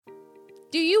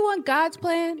Do you want God's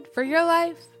plan for your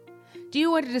life? Do you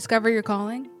want to discover your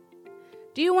calling?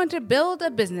 Do you want to build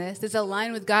a business that's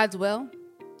aligned with God's will?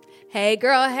 Hey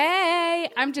girl, hey!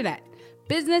 I'm Jeanette,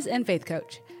 business and faith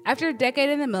coach. After a decade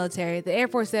in the military, the Air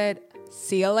Force said,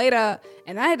 see you later,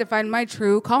 and I had to find my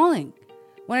true calling.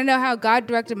 Want to know how God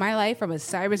directed my life from a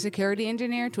cybersecurity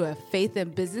engineer to a faith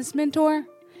and business mentor?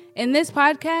 In this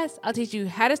podcast, I'll teach you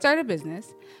how to start a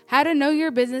business, how to know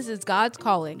your business is God's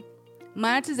calling,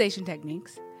 monetization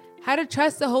techniques, how to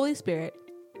trust the Holy Spirit,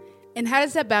 and how to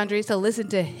set boundaries to listen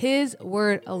to His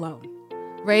word alone.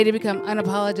 Ready to become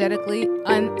unapologetically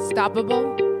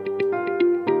unstoppable?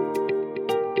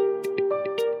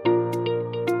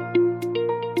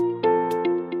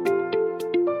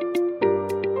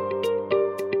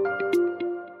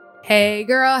 Hey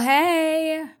girl,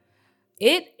 hey!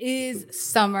 It is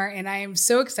summer and I am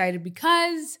so excited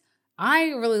because I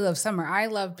really love summer. I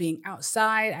love being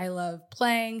outside. I love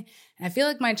playing. And I feel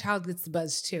like my child gets the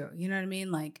buzz too. You know what I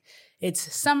mean? Like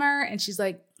it's summer and she's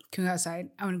like, can we go outside?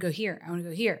 I want to go here. I want to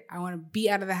go here. I want to be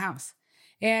out of the house.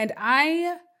 And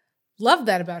I love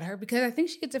that about her because I think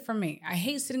she gets it from me. I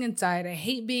hate sitting inside. I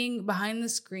hate being behind the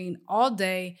screen all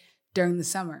day during the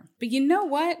summer. But you know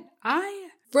what? I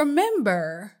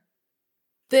remember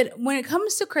that when it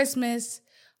comes to Christmas,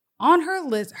 on her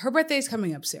list, her birthday is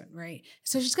coming up soon, right?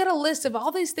 So she's got a list of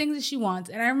all these things that she wants.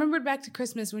 And I remembered back to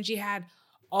Christmas when she had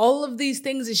all of these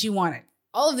things that she wanted,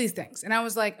 all of these things. And I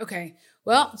was like, okay,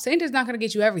 well, Santa's not going to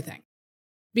get you everything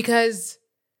because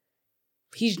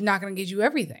he's not going to get you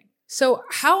everything. So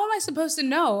how am I supposed to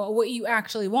know what you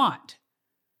actually want?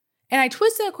 And I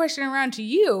twist that question around to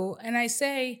you and I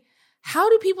say,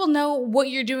 how do people know what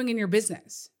you're doing in your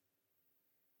business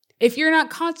if you're not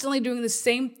constantly doing the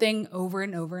same thing over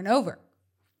and over and over?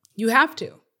 You have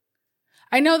to.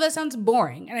 I know that sounds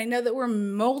boring, and I know that we're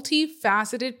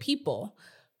multifaceted people,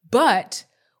 but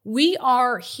we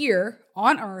are here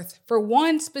on earth for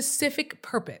one specific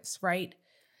purpose, right?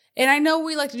 And I know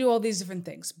we like to do all these different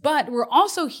things, but we're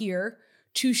also here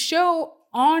to show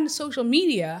on social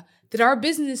media that our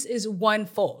business is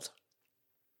one-fold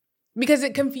because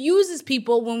it confuses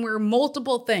people when we're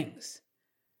multiple things.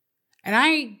 And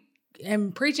I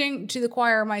am preaching to the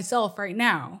choir myself right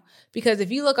now, because if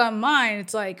you look on mine,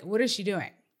 it's like, what is she doing?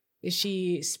 Is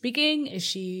she speaking? Is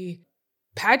she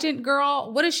pageant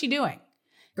girl? What is she doing?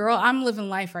 Girl, I'm living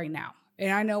life right now.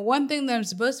 And I know one thing that I'm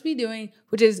supposed to be doing,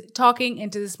 which is talking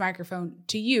into this microphone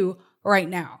to you right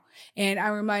now. And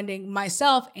I'm reminding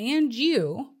myself and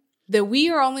you that we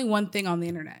are only one thing on the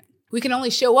internet. We can only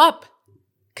show up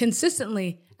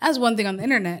consistently as one thing on the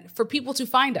internet for people to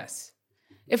find us.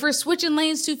 If we're switching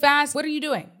lanes too fast, what are you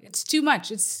doing? It's too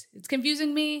much. It's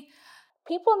confusing me.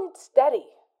 People need steady,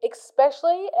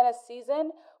 especially in a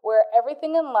season where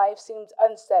everything in life seems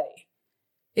unsteady.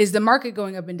 Is the market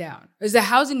going up and down? Is the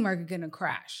housing market going to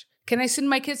crash? Can I send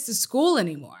my kids to school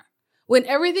anymore? When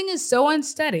everything is so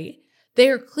unsteady, they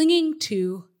are clinging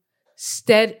to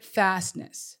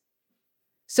steadfastness.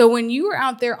 So when you are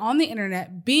out there on the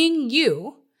internet being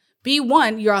you, be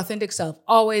one, your authentic self.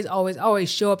 Always, always, always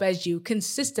show up as you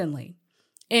consistently.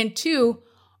 And two,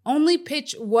 only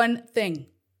pitch one thing.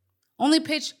 Only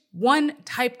pitch one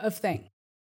type of thing.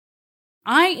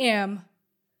 I am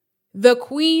the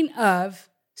queen of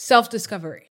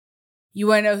self-discovery. You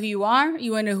want to know who you are?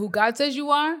 You want to know who God says you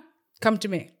are? Come to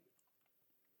me.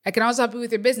 I can also help you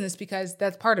with your business because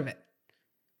that's part of it.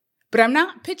 But I'm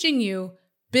not pitching you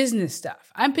business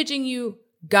stuff. I'm pitching you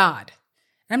God.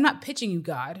 I'm not pitching you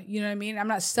God, you know what I mean? I'm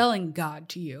not selling God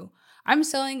to you. I'm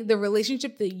selling the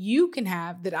relationship that you can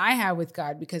have, that I have with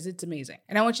God, because it's amazing.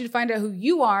 And I want you to find out who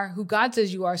you are, who God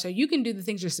says you are, so you can do the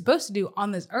things you're supposed to do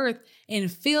on this earth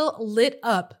and feel lit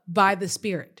up by the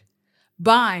Spirit,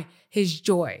 by His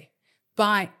joy,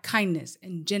 by kindness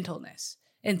and gentleness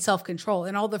and self-control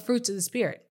and all the fruits of the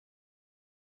Spirit.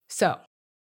 So,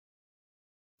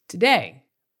 today,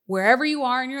 wherever you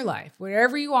are in your life,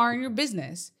 wherever you are in your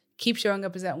business, keep showing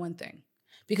up as that one thing.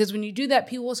 Because when you do that,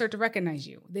 people will start to recognize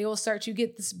you. They will start to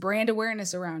get this brand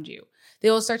awareness around you. They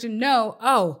will start to know,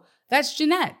 oh, that's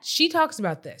Jeanette. She talks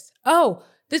about this. Oh,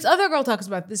 this other girl talks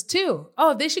about this too.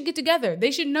 Oh, they should get together.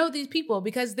 They should know these people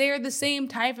because they're the same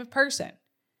type of person.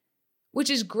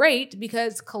 Which is great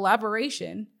because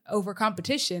collaboration over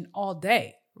competition all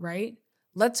day, right?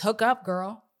 Let's hook up,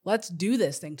 girl. Let's do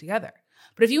this thing together.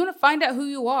 But if you want to find out who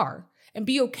you are and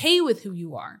be okay with who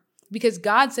you are, because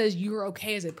God says you're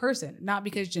okay as a person, not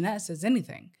because Jeanette says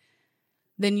anything,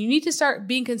 then you need to start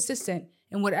being consistent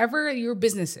in whatever your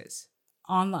business is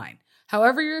online,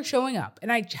 however you're showing up.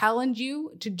 And I challenge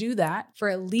you to do that for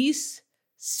at least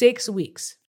 6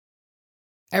 weeks.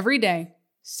 Every day,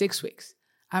 6 weeks.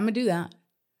 I'm going to do that.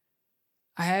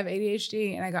 I have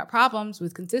ADHD and I got problems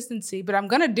with consistency, but I'm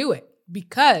going to do it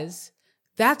because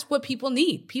that's what people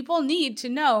need. People need to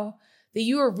know that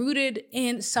you are rooted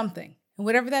in something. And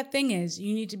whatever that thing is,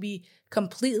 you need to be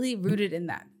completely rooted in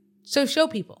that. So show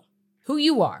people who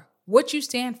you are, what you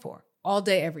stand for all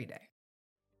day, every day.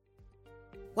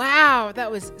 Wow,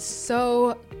 that was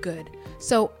so good.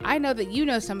 So I know that you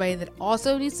know somebody that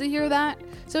also needs to hear that.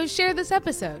 So share this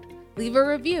episode, leave a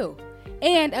review.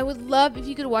 And I would love if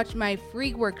you could watch my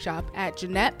free workshop at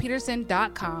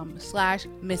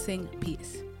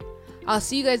JeanettePeterson.com/missingpiece. I'll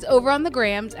see you guys over on the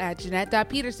grams at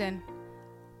Jeanette.Peterson.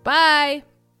 Bye.